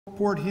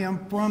transport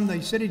him from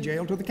the city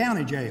jail to the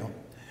county jail.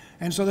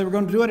 And so they were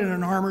going to do it in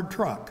an armored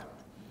truck.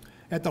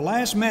 At the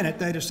last minute,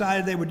 they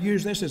decided they would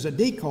use this as a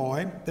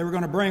decoy. They were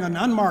going to bring an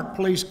unmarked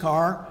police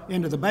car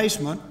into the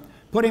basement,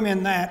 put him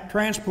in that,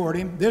 transport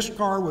him. This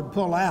car would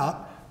pull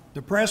out.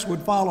 The press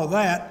would follow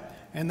that,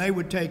 and they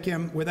would take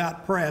him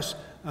without press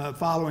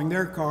following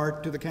their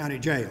car to the county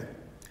jail.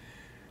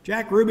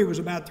 Jack Ruby was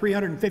about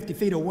 350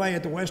 feet away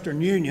at the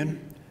Western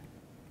Union,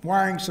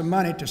 wiring some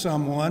money to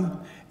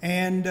someone,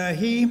 and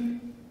he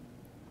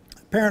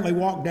apparently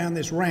walked down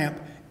this ramp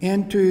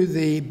into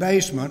the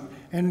basement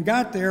and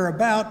got there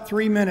about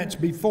 3 minutes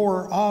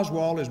before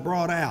Oswald is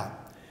brought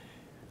out.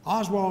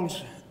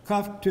 Oswald's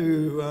cuffed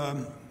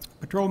to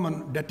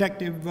patrolman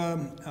detective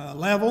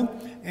level,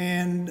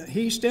 and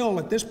he still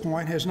at this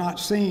point has not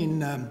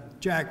seen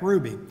Jack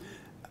Ruby.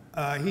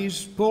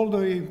 He's pulled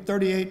a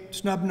 .38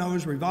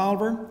 snub-nose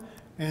revolver,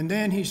 and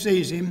then he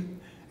sees him,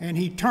 and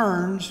he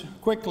turns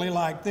quickly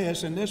like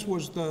this, and this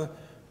was the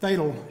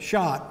fatal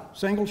shot,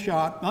 single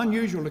shot.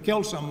 Unusual to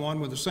kill someone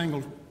with a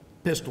single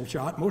pistol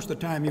shot. Most of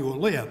the time you will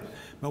live.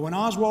 But when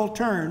Oswald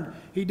turned,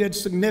 he did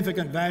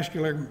significant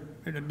vascular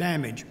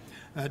damage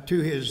to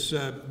his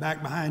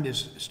back behind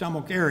his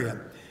stomach area.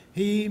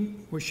 He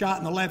was shot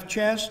in the left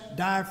chest,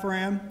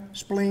 diaphragm,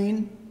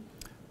 spleen,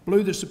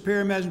 blew the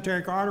superior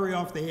mesenteric artery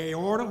off the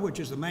aorta, which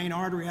is the main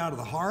artery out of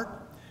the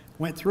heart,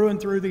 went through and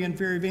through the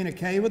inferior vena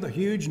cava, the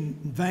huge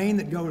vein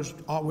that goes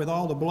with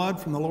all the blood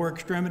from the lower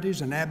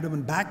extremities and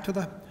abdomen back to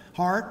the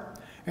heart,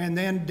 and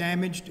then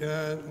damaged,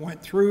 went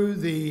through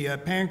the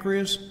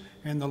pancreas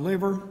and the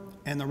liver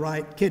and the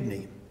right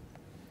kidney.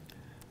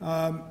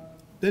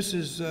 This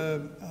is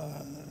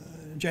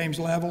James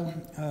Level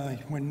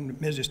when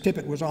Mrs.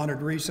 Tippett was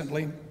honored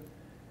recently.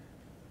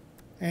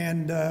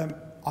 And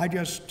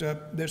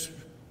this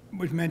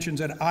mentions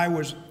that I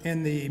was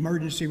in the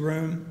emergency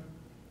room,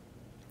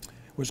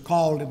 was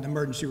called in the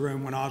emergency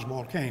room when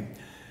Oswald came.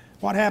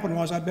 What happened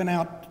was I'd been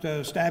out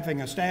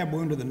staffing a stab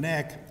wound to the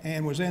neck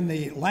and was in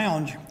the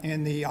lounge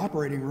in the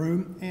operating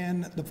room,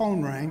 and the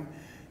phone rang,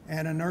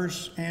 and a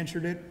nurse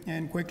answered it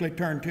and quickly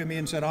turned to me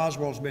and said,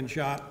 Oswald's been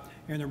shot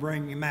and they're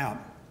bringing him out.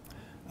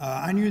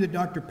 I knew that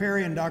Dr.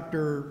 Perry and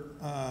Dr.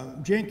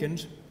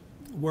 Jenkins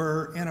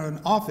were in an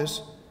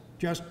office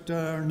just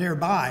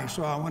nearby,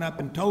 so I went up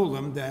and told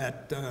them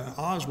that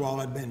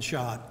Oswald had been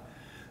shot.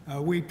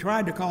 We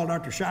tried to call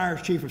Dr.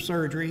 Shires, chief of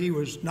surgery. He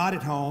was not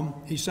at home.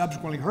 He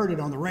subsequently heard it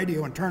on the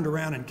radio and turned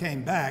around and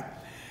came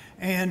back.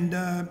 And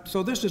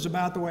so this is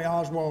about the way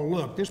Oswald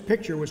looked. This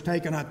picture was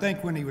taken, I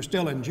think, when he was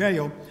still in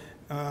jail,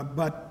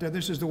 but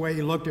this is the way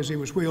he looked as he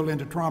was wheeled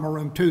into trauma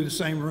room 2, the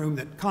same room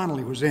that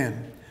Connolly was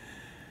in.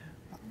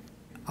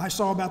 I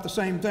saw about the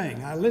same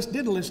thing. I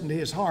did listen to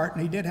his heart,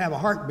 and he did have a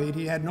heartbeat.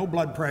 He had no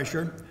blood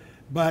pressure,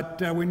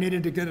 but we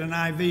needed to get an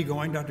IV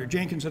going. Dr.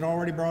 Jenkins had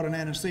already brought an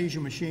anesthesia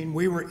machine.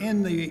 We were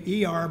in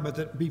the ER,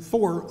 but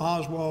before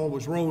Oswald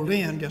was rolled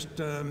in, just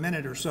a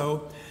minute or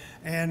so,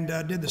 and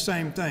did the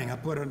same thing. I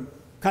put a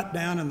cut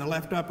down in the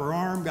left upper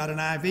arm, got an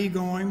IV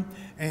going,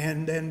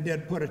 and then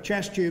did put a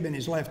chest tube in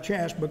his left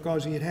chest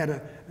because he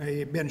had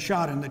been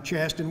shot in the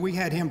chest, and we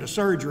had him to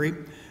surgery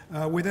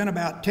within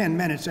about 10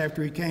 minutes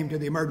after he came to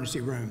the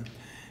emergency room.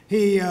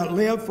 He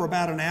lived for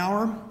about an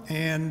hour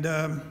and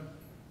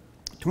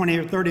 20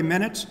 or 30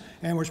 minutes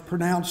and was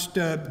pronounced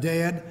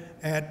dead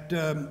at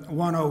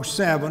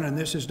 1:07, and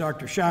this is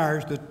Dr.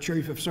 Shires, the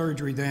chief of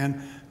surgery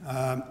then,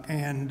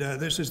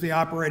 this is the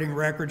operating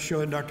record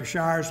showing Dr.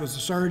 Shires was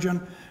the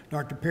surgeon,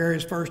 Dr.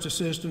 Perry's first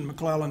assistant,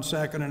 McClellan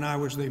second, and I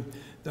was the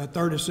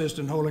third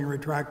assistant holding a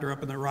retractor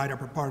up in the right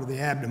upper part of the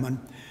abdomen.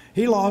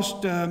 He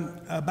lost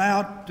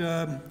about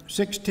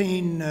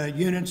 16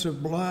 units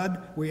of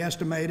blood. We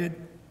estimated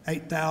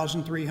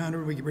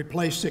 8,300. We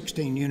replaced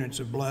 16 units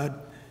of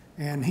blood,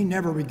 and he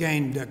never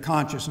regained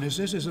consciousness.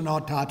 This is an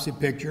autopsy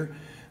picture.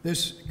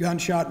 This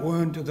gunshot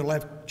wound to the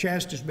left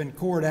chest has been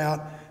cored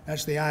out.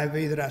 That's the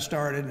IV that I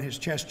started, and his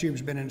chest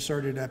tube's been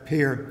inserted up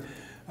here.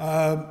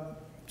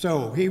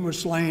 So he was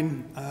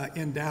slain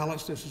in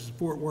Dallas. This is the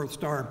Fort Worth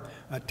Star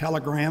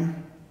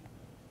Telegram.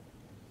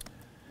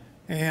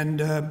 And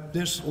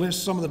this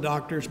lists some of the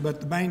doctors,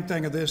 but the main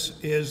thing of this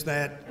is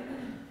that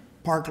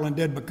Parkland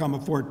did become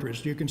a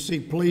fortress. You can see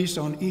police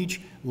on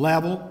each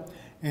level,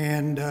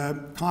 and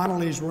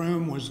Connolly's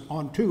room was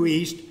on 2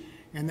 East,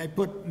 and they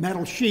put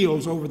metal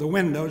shields over the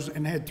windows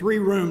and had 3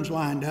 rooms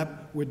lined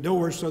up with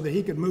doors so that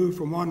he could move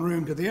from one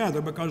room to the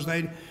other because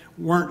they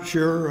weren't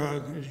sure,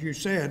 as you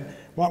said,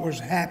 what was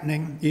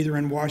happening either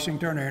in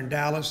Washington or in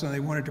Dallas, and they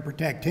wanted to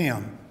protect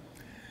him.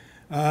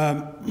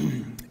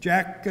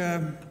 Jack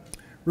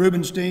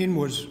Rubenstein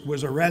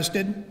was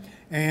arrested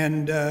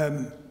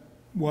and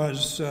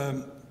was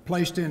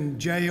placed in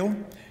jail.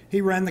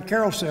 He ran the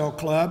Carousel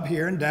Club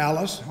here in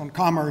Dallas on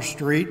Commerce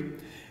Street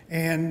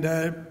and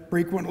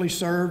frequently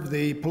served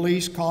the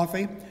police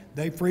coffee.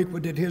 They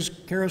frequented his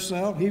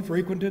carousel. He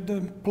frequented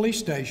the police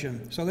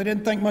station. So they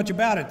didn't think much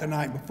about it the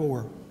night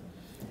before.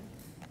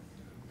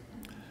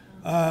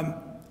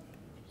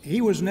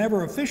 He was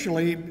never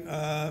officially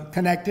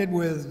connected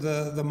with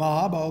the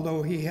mob,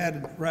 although he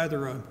had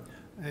rather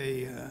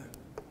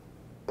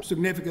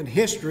significant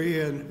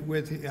history,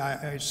 and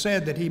I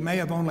said that he may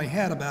have only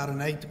had about an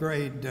 8th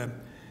grade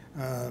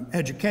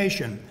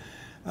education.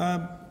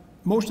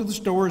 Most of the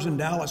stores in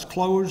Dallas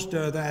closed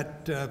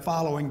that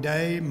following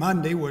day.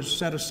 Monday was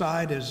set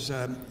aside as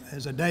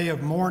a day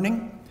of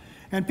mourning,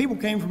 and people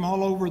came from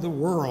all over the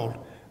world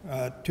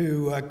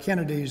to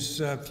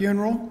Kennedy's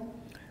funeral.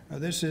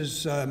 This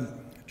is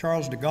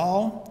Charles de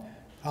Gaulle,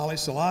 Haile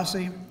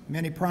Selassie,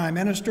 many prime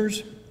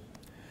ministers.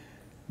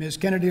 Ms.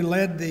 Kennedy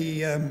led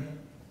the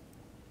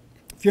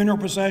funeral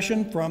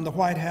procession from the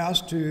White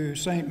House to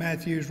St.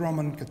 Matthew's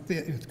Roman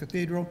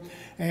Cathedral,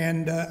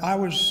 and I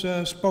was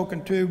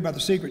spoken to by the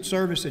Secret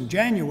Service in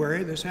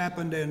January. This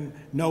happened in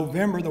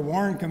November. The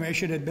Warren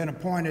Commission had been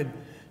appointed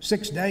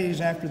 6 days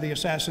after the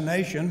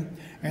assassination,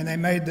 and they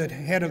made the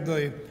head of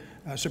the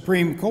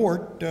Supreme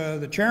Court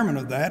the chairman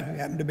of that, who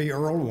happened to be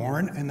Earl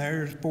Warren, and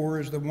therefore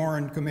is the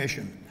Warren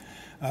Commission.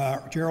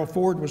 Gerald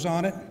Ford was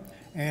on it,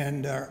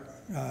 and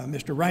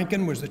Mr.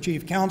 Rankin was the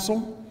chief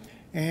counsel.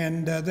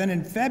 And then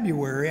in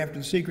February, after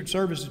the Secret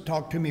Service had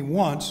talked to me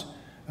once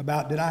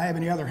about did I have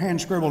any other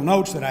hand-scribbled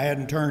notes that I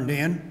hadn't turned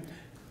in,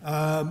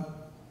 I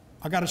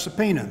got a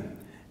subpoena,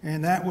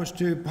 and that was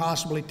to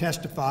possibly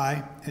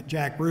testify at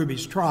Jack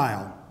Ruby's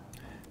trial.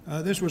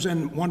 This was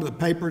in one of the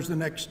papers,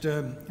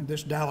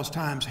 this Dallas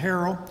Times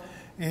Herald,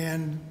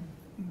 and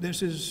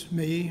this is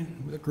me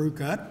with a crew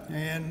cut,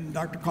 and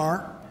Dr.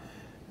 Clark,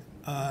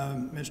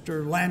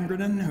 Mr.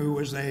 Landgren, who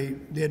was the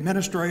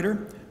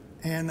administrator,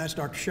 and that's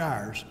Dr.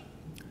 Shires.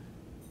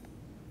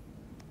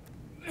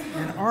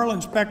 And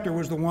Arlen Specter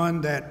was the one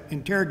that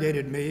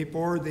interrogated me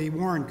for the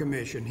Warren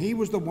Commission. He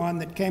was the one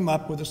that came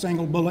up with the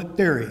single bullet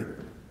theory.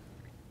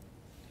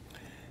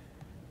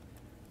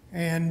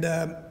 And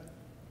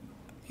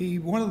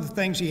one of the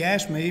things he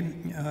asked me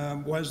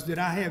was, did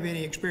I have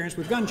any experience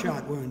with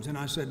gunshot wounds? And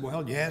I said,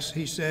 well, yes.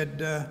 He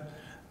said,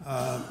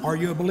 are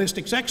you a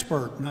ballistics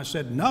expert? And I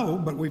said, no,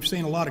 but we've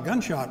seen a lot of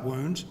gunshot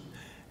wounds.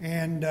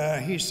 And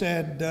he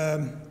said,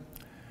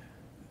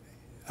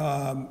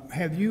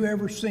 have you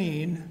ever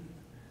seen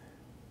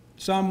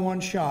someone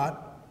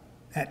shot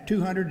at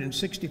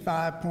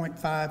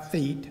 265.5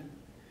 feet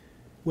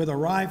with a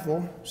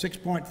rifle,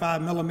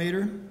 6.5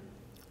 millimeter,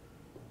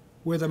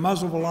 with a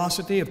muzzle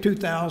velocity of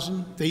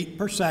 2,000 feet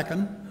per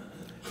second,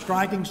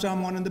 striking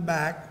someone in the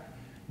back,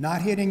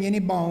 not hitting any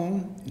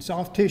bone,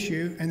 soft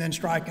tissue, and then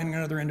striking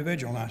another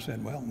individual? And I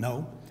said, well,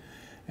 no.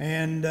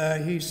 And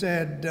he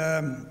said,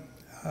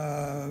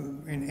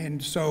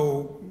 and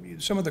so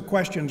some of the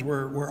questions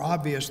were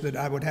obvious that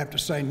I would have to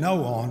say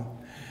no on.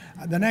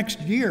 The next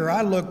year,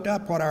 I looked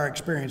up what our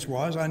experience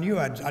was. I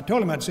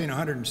told him I'd seen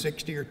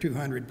 160 or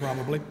 200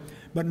 probably,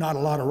 but not a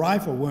lot of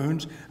rifle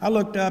wounds. I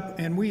looked up,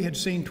 and we had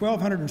seen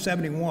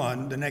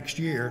 1,271 the next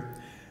year,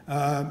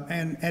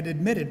 and had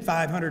admitted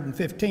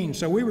 515.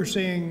 So we were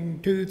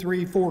seeing 2,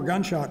 3, 4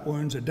 gunshot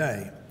wounds a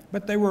day.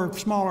 But they were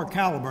smaller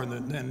caliber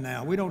than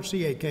now. We didn't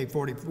see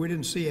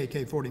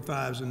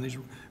AK-45s and these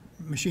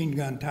machine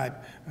gun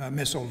type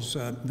missiles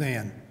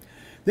then.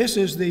 This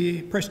is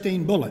the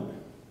pristine bullet.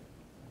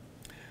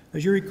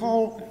 As you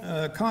recall,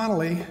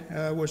 Connolly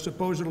was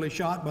supposedly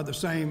shot by the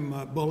same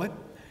bullet,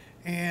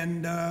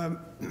 and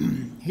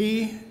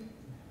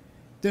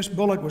this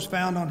bullet was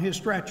found on his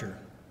stretcher.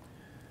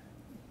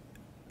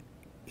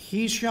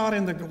 He's shot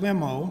in the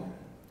limo.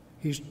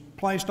 He's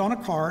placed on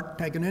a cart,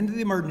 taken into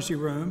the emergency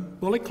room,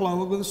 fully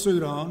clothed with a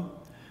suit on.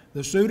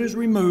 The suit is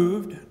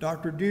removed.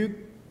 Dr. Duke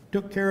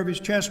took care of his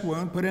chest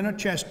wound, put in a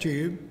chest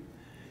tube,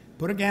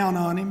 put a gown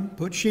on him,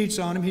 put sheets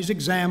on him. He's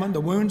examined. The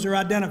wounds are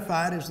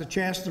identified as the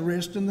chest, the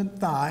wrist, and the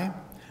thigh.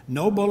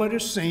 No bullet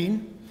is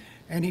seen.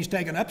 And he's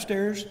taken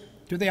upstairs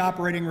to the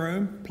operating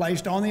room,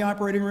 placed on the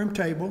operating room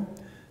table.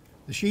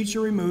 The sheets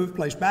are removed,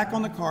 placed back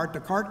on the cart. The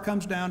cart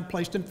comes down,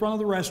 placed in front of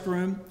the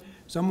restroom.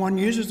 Someone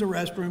uses the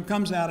restroom,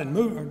 comes out and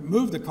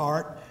move the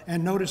cart,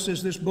 and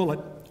notices this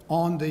bullet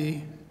on the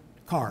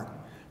cart.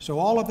 So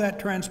all of that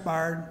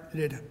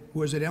transpired.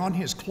 Was it on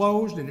his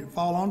clothes? Did it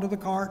fall onto the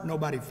cart?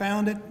 Nobody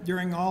found it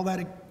during all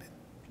that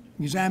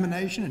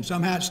examination, and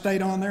somehow it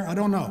stayed on there? I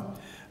don't know.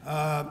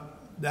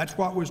 That's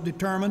what was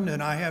determined,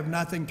 and I have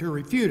nothing to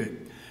refute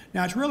it.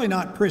 Now, it's really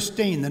not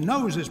pristine. The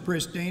nose is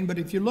pristine, but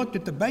if you looked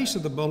at the base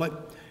of the bullet,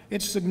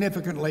 it's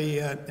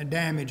significantly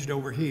damaged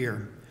over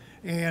here.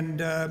 And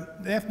the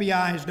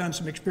FBI has done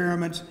some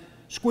experiments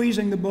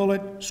squeezing the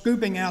bullet,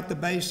 scooping out the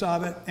base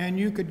of it, and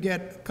you could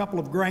get a couple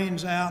of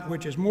grains out,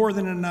 which is more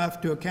than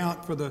enough to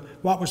account for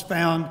what was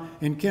found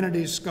in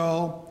Kennedy's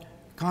skull,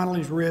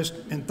 Connolly's wrist,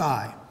 and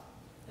thigh.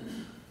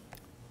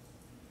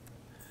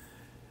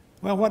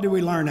 Well, what did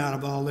we learn out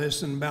of all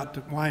this? And about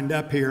to wind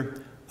up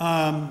here.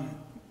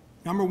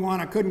 Number one,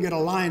 I couldn't get a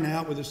line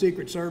out with the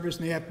Secret Service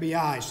and the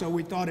FBI, so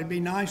we thought it'd be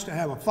nice to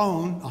have a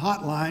phone, a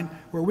hotline,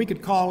 where we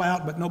could call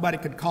out but nobody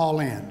could call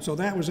in. So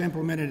that was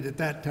implemented at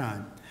that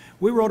time.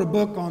 We wrote a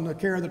book on the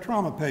care of the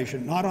trauma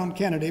patient, not on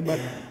Kennedy, but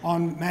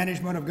on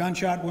management of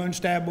gunshot wounds,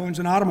 stab wounds,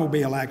 and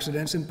automobile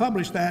accidents, and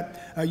published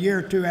that a year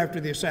or two after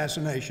the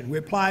assassination. We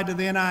applied to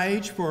the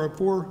NIH for a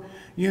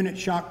 4-unit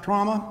shock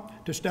trauma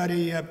to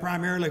study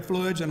primarily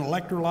fluids and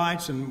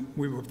electrolytes, and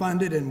we were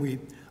funded and we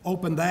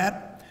opened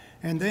that.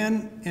 And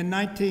then in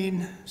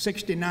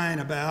 1969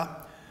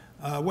 about,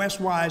 Wes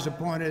Wise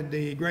appointed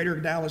the Greater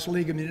Dallas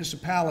League of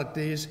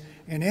Municipalities,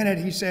 and in it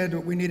he said that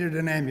we needed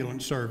an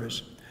ambulance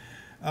service.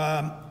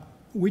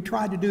 We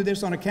tried to do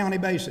this on a county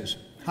basis.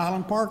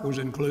 Highland Park was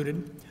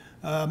included,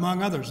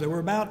 among others. There were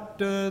about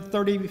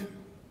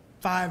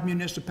 35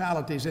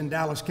 municipalities in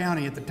Dallas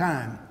County at the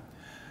time.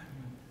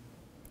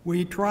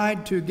 We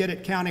tried to get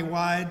it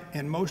countywide,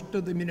 and most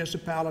of the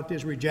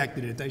municipalities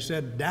rejected it. They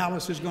said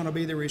Dallas is going to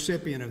be the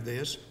recipient of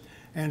this.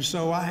 And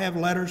so I have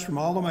letters from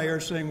all the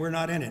mayors saying we're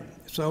not in it.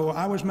 So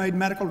I was made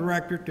medical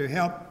director to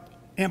help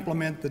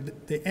implement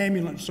the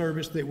ambulance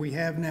service that we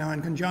have now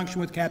in conjunction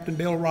with Captain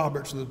Bill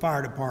Roberts of the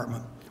fire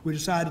department. We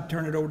decided to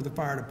turn it over to the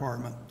fire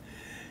department.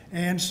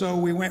 And so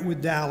we went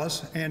with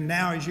Dallas, and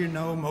now, as you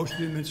know, most of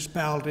the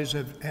municipalities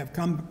have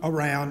come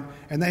around,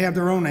 and they have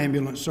their own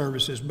ambulance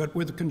services. But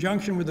with the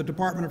conjunction with the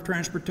Department of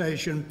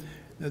Transportation,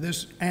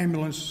 this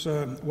ambulance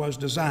was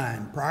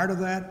designed. Prior to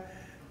that,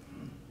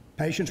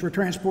 patients were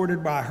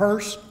transported by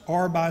hearse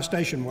or by a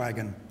station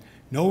wagon.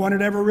 No one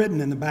had ever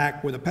ridden in the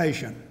back with a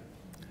patient.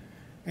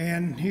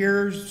 And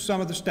here's some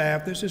of the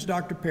staff. This is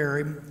Dr.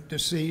 Perry,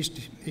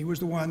 deceased. He was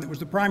the one that was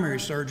the primary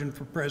surgeon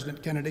for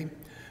President Kennedy.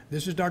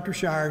 This is Dr.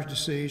 Shires,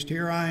 deceased.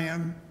 Here I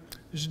am.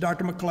 This is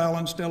Dr.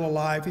 McClellan, still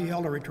alive. He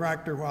held a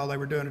retractor while they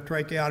were doing a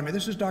tracheotomy.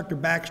 This is Dr.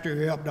 Baxter,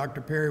 who helped Dr.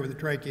 Perry with the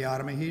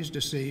tracheotomy. He's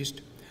deceased.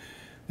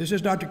 This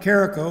is Dr.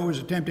 Carrico, who was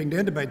attempting to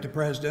intubate the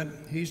president.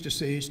 He's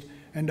deceased.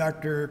 And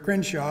Dr.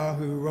 Crenshaw,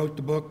 who wrote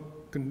the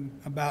book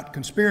about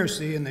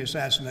conspiracy and the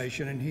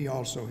assassination, and he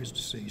also is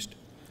deceased.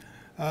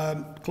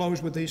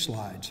 Close with these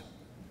slides.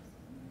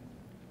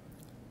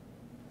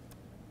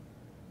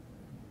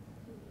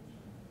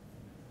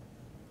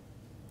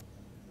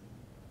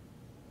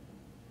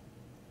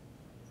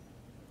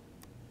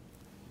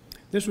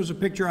 This was a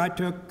picture I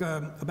took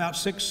about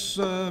 6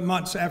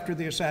 months after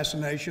the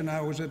assassination.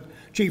 I was at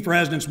Chief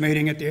Residence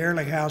meeting at the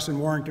Airlie House in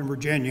Warrenton,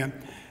 Virginia,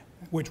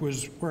 which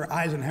was where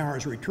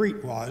Eisenhower's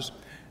retreat was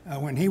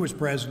when he was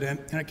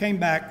president. And I came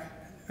back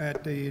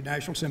at the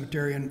National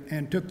Cemetery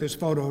and took this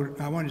photo.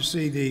 I wanted to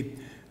see the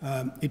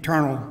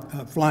eternal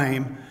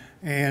flame.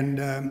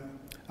 And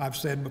I've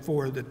said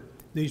before that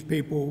these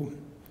people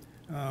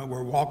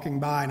were walking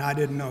by and I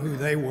didn't know who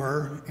they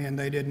were, and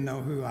they didn't know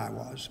who I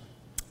was.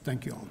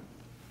 Thank you all.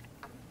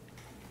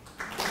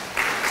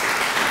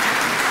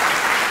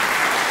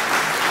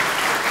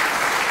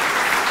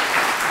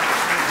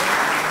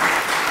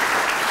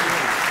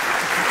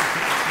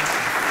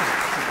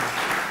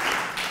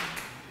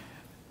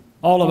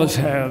 All of us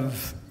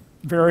have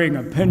varying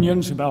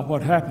opinions about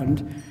what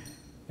happened,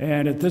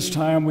 and at this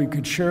time we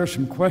could share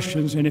some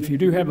questions, and if you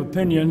do have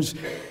opinions,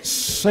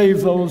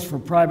 save those for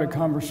private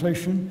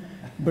conversation.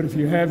 But if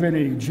you have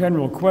any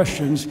general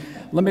questions,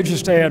 let me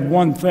just add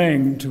one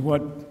thing to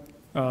what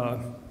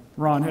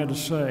Ron had to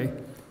say.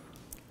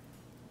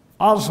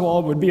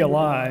 Oswald would be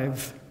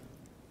alive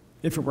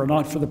if it were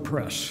not for the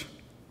press.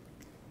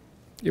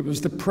 It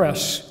was the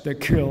press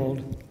that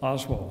killed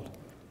Oswald.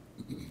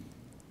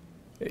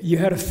 You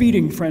had a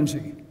feeding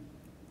frenzy.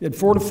 You had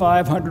 400 to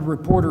 500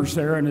 reporters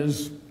there, and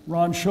as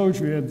Ron showed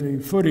you at the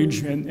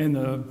footage in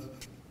the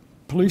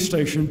police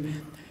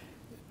station,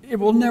 it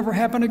will never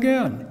happen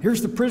again.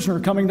 Here's the prisoner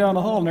coming down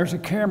the hall, and there's a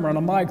camera and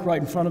a mic right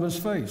in front of his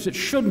face. It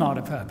should not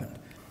have happened.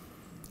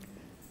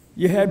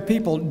 You had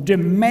people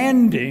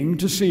demanding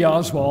to see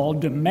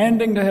Oswald,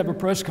 demanding to have a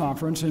press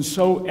conference, and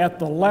so at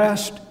the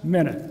last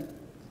minute,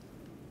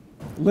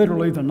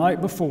 literally the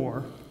night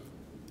before,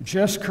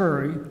 Jess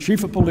Curry,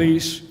 chief of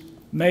police,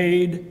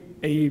 made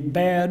a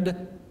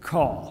bad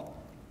call.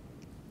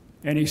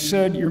 And he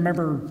said, you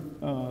remember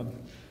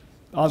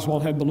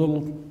Oswald had the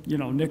little,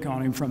 nick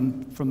on him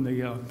from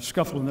the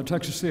scuffle in the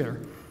Texas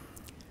Theater.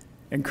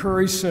 And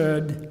Curry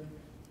said,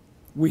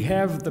 we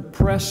have the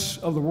press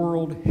of the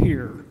world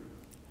here,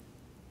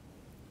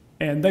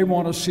 and they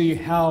want to see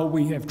how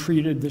we have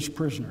treated this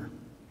prisoner.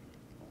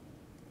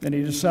 And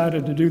he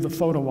decided to do the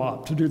photo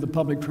op, to do the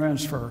public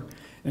transfer.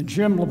 And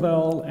Jim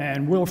Lavelle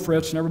and Will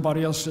Fritz and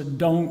everybody else said,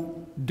 don't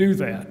do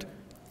that.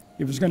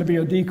 It was going to be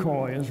a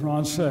decoy, as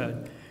Ron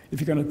said.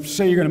 If you're going to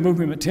say you're going to move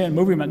him at 10,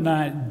 move him at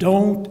 9.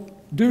 Don't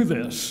do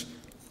this.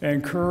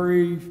 And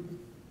Curry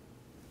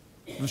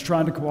was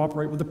trying to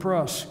cooperate with the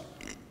press.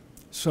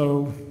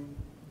 So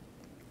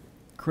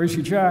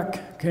Crazy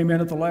Jack came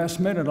in at the last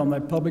minute on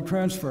that public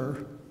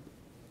transfer,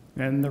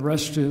 and the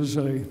rest is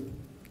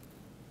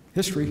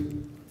history.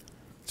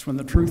 It's when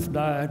the truth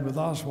died with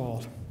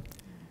Oswald.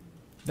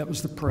 That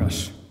was the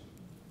press.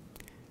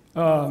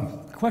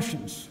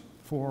 Questions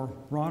for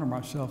Ron or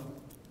myself?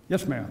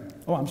 Yes, ma'am.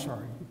 Oh, I'm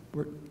sorry.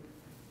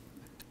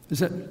 Is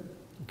that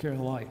carry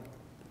the light?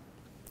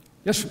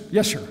 Yes,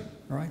 sir.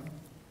 All right.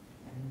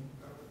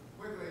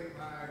 Quickly,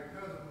 my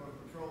cousin was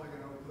patrolling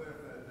in Oak Cliff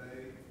that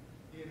day.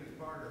 He and his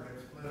partner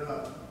had split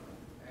up,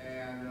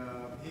 and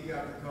he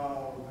got the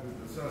call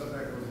that the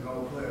suspect was in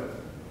Oak Cliff.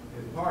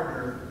 His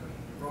partner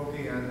broke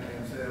in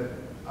and said,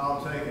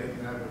 "I'll take it,"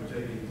 and that was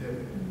J.D.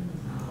 Tippett.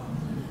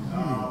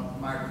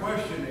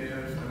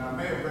 I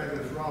may have read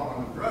this wrong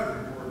on the drug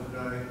report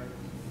today,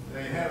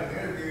 they had an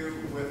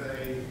interview with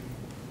a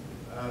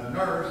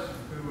nurse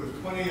who was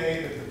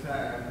 28 at the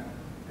time,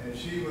 and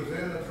she was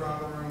in the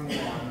trauma room 1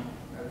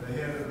 at the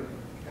head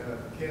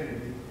of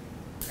Kennedy,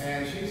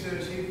 and she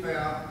said she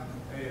found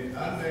an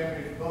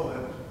undamaged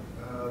bullet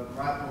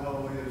right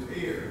below his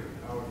ear.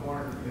 I was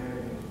wondering if you had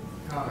any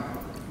comment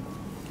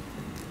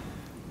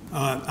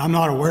on that. I'm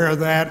not aware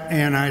of that,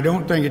 and I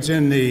don't think it's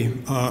in the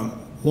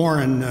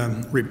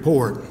Warren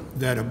report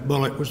that a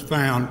bullet was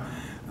found.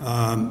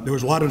 There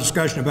was a lot of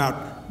discussion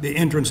about the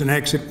entrance and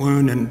exit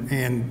wound,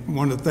 and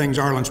one of the things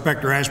our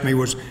inspector asked me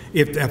was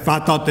if I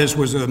thought this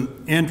was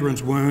an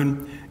entrance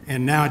wound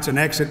and now it's an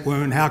exit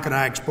wound, how could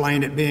I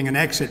explain it being an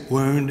exit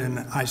wound? And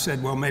I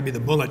said, well, maybe the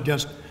bullet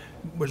just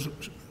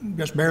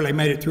barely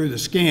made it through the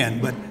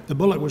skin, but the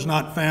bullet was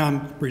not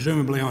found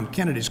presumably on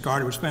Kennedy's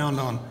card. It was found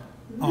on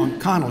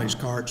Connolly's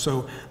card.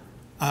 So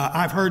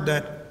I've heard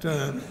that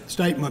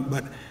statement,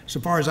 but so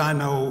far as I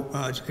know,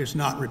 it's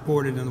not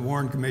reported in the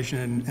Warren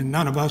Commission, and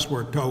none of us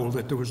were told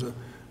that there was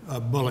a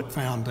bullet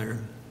found there.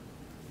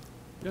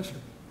 Yes, sir.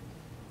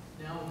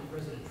 Now, when the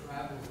President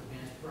travels,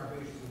 advanced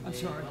preparations I'm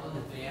sorry. well in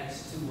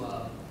advance to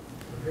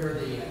prepare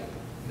the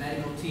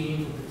medical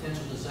team for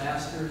potential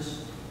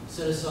disasters,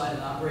 set aside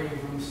an operating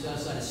room, set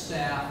aside a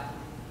staff.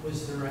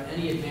 Was there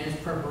any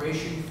advanced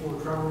preparation for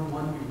Trauma Room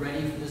 1 to be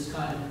ready for this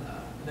kind of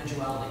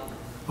eventuality?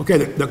 Okay,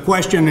 the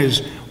question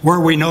is, were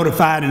we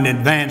notified in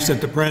advance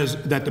that the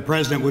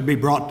president would be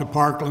brought to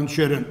Parkland?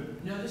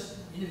 Shouldn't? No, this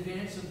in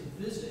advance of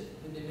the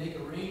visit, did they make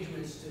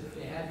arrangements to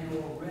have you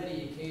all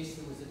ready in case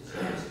there was a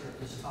disaster at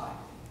this time?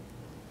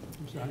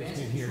 In advance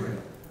of the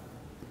trip.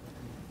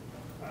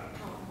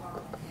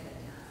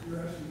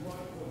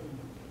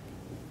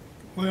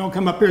 Well, don't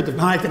come up here at the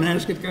mic and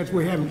ask it, because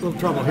we're having a little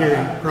trouble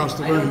hearing across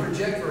the I don't room.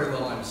 project very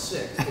well, I'm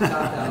 6, to top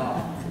that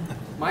off.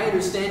 My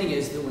understanding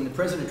is that when the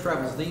president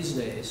travels these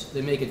days,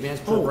 they make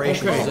advanced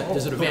preparation. okay.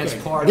 There's an advanced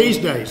Okay. party. These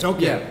days,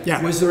 okay.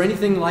 Yeah. Was there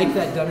anything like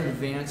that done in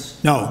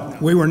advance? No,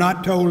 we were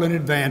not told in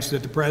advance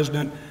that the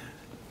president,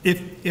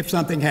 if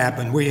something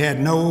happened, we had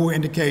no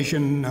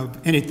indication of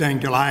anything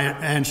till I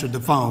answered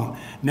the phone.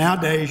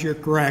 Nowadays, you're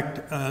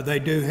correct, they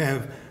do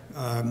have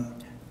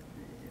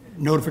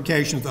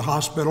notification of the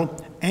hospital,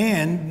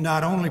 and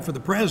not only for the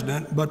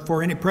president, but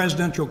for any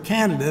presidential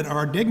candidate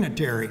or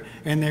dignitary,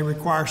 and they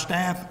require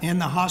staff in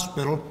the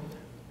hospital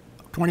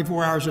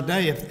 24 hours a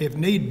day if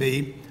need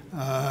be,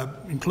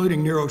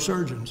 including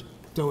neurosurgeons.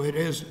 So it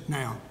is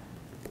now.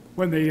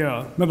 When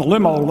the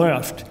limo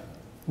left,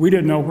 we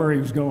didn't know where he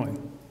was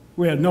going.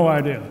 We had no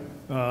idea.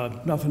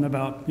 Nothing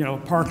about,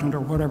 Parkland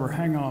or whatever.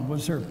 Hang on,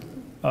 was there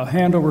a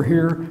hand over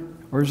here?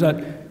 Or is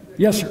that,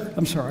 yes, sir,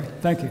 I'm sorry,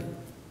 thank you.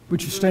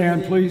 Would you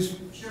stand, please?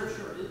 Sure.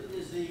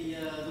 Is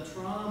the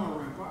trauma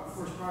room, of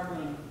course,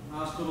 Parkland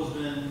Hospital's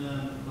been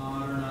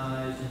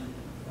modernized and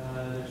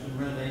there's been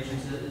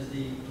renovations.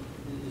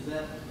 Is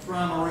that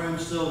trauma room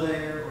still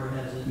there, or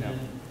has it been?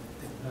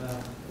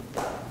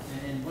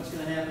 And what's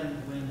going to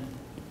happen when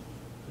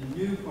the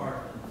new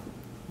Parkland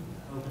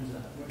opens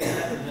up? What's going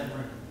to happen to that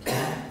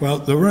room? Well,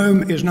 the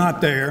room is not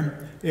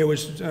there. It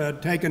was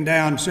taken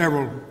down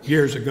several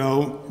years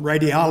ago.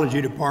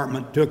 Radiology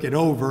department took it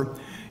over.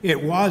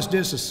 It was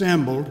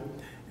disassembled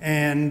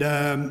and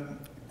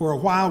for a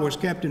while was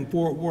kept in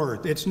Fort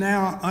Worth. It's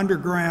now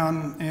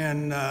underground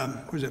in,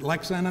 was it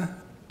Lexington,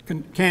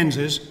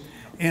 Kansas,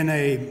 in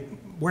a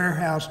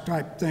warehouse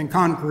type thing,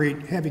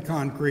 concrete, heavy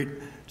concrete.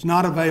 It's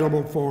not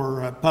available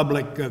for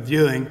public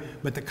viewing,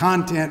 but the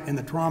content in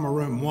the Trauma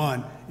Room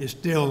 1 is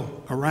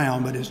still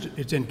around, but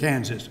it's in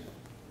Kansas.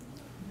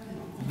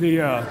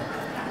 The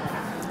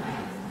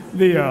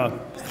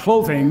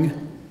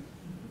clothing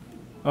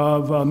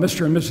of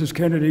Mr. and Mrs.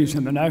 Kennedy's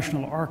in the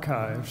National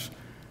Archives.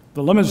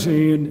 The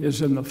limousine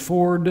is in the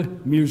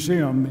Ford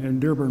Museum in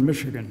Dearborn,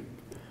 Michigan.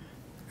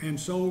 And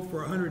sold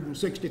for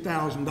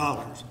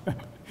 $160,000.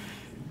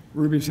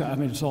 Ruby's, I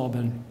mean, it's all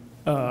been,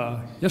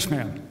 yes,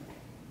 ma'am.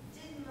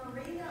 Did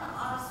Marina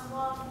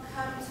Oswald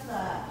come to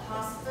the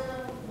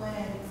hospital when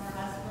her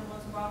husband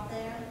was brought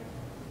there?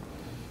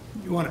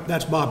 You want it,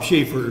 that's Bob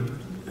Schieffer.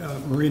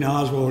 Marina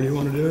Oswald, you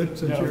want to do it?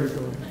 Since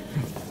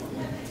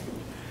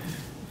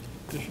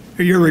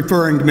you're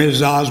referring to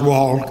Mrs.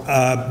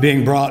 Oswald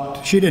being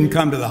brought. She didn't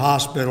come to the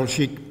hospital.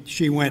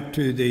 She went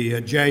to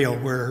the jail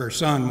where her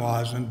son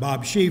was, and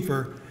Bob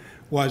Schieffer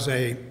was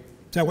a. Is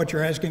that what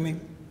you're asking me?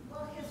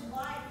 Well, his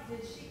wife, did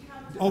she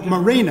come to? Oh,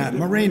 Marina.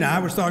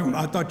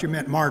 I thought you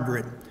meant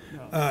Margaret.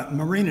 No.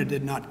 Marina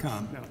did not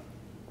come.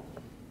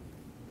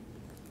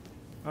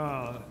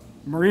 No.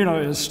 Marina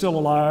is still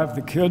alive.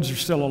 The kids are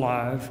still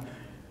alive.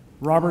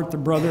 Robert, the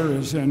brother,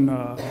 is in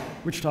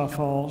Wichita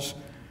Falls.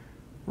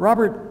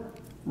 Robert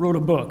wrote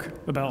a book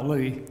about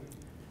Lee.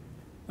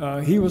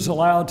 He was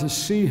allowed to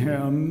see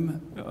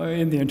him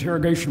in the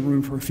interrogation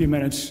room for a few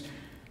minutes.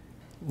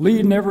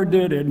 Lee never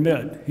did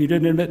admit. He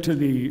didn't admit to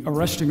the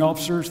arresting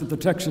officers at the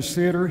Texas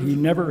Theater. He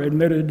never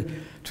admitted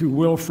to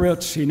Will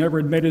Fritz. He never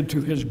admitted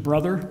to his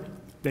brother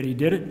that he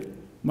did it,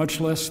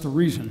 much less the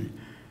reason.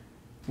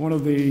 One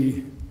of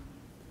the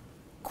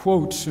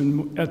quotes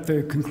at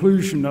the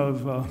conclusion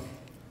of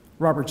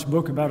Robert's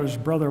book about his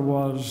brother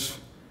was,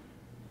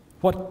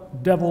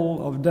 "What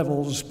devil of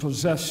devils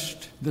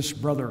possessed this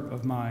brother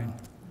of mine?"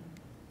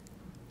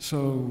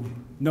 So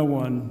no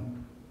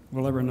one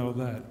will ever know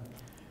that.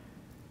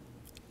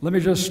 Let me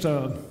just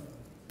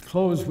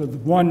close with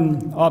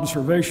one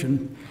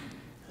observation.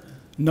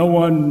 No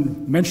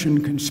one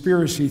mentioned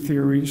conspiracy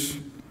theories,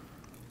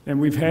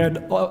 and we've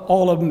had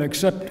all of them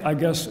except, I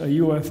guess, a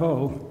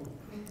UFO.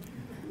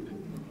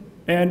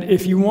 And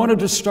if you wanted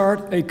to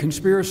start a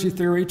conspiracy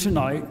theory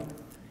tonight,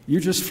 you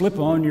just flip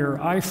on your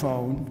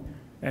iPhone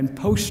and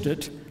post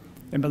it,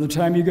 and by the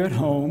time you get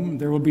home,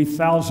 there will be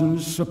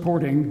thousands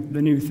supporting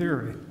the new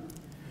theory.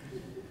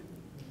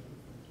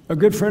 A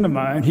good friend of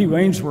mine, Hugh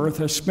Ainsworth,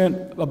 has spent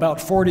about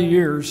 40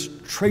 years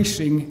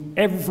tracing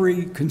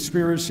every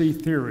conspiracy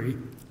theory.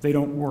 They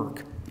don't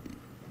work.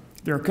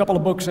 There are a couple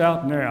of books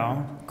out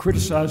now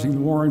criticizing the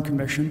Warren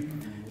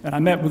Commission, and I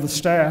met with the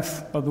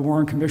staff of the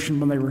Warren Commission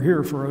when they were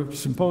here for a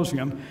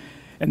symposium,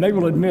 and they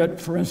will admit,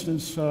 for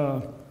instance,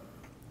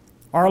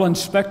 Arlen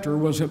Specter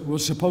was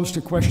supposed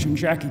to question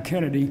Jackie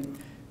Kennedy,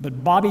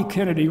 but Bobby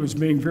Kennedy was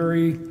being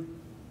very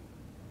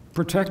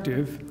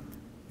protective,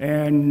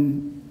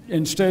 and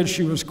instead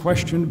she was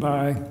questioned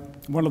by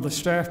one of the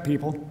staff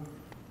people.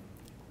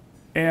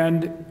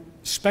 And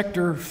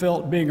Specter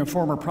felt, being a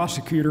former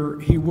prosecutor,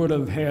 he would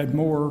have had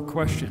more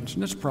questions,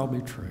 and that's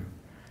probably true.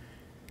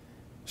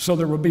 So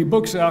there will be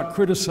books out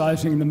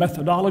criticizing the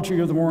methodology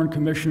of the Warren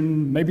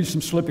Commission, maybe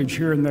some slippage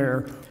here and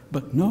there,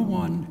 but no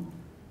one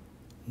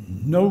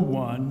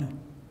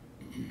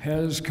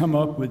has come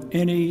up with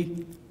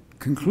any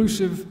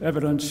conclusive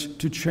evidence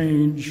to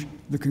change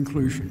the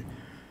conclusion.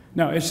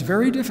 Now, it's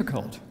very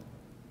difficult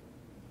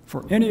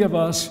for any of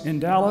us in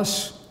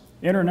Dallas,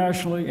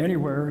 internationally,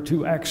 anywhere,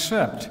 to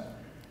accept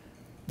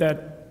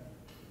that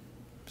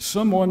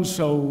someone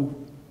so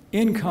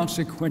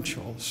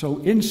inconsequential, so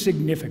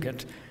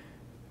insignificant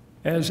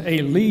as a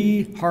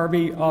Lee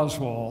Harvey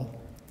Oswald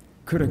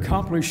could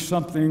accomplish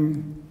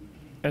something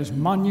as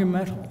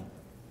monumental,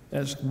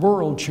 as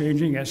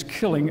world-changing as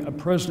killing a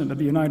president of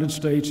the United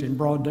States in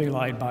broad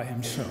daylight by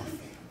himself.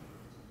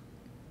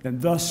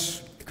 And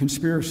thus,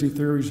 conspiracy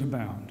theories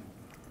abound.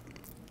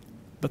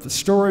 But the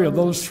story of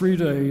those 3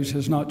 days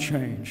has not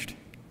changed.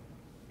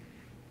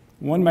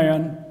 One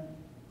man,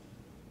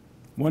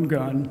 one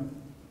gun,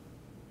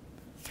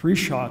 3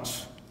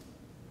 shots,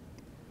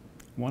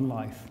 1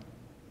 life.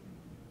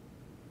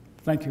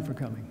 Thank you for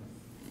coming.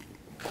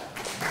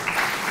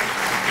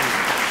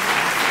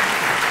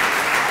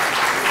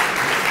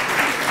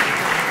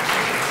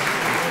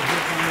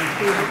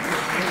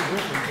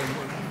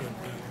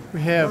 We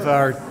have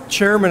our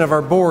chairman of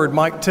our board,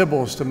 Mike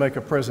Tibbles, to make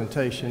a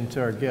presentation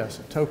to our guests,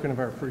 a token of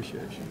our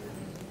appreciation.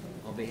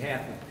 On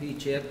behalf of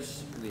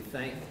Pchs, we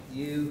thank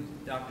you,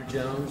 Dr.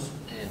 Jones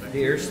and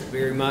Pierce,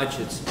 very much.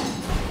 It's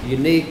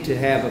unique to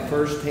have a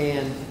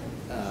firsthand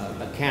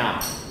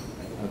account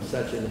of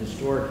such an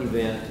historic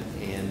event,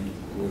 and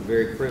we're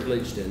very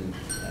privileged and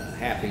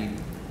happy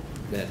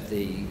that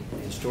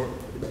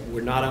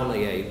we're not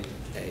only a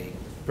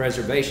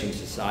preservation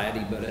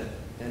society, but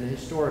an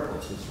historical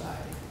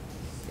society.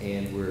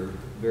 And we're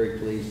very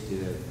pleased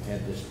to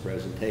have this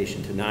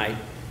presentation tonight.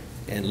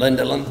 And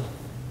Linda,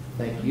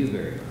 thank you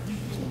very much.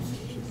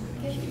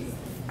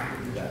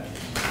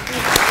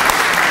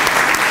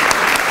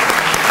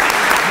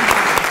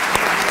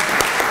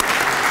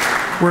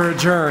 We're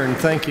adjourned.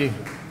 Thank you.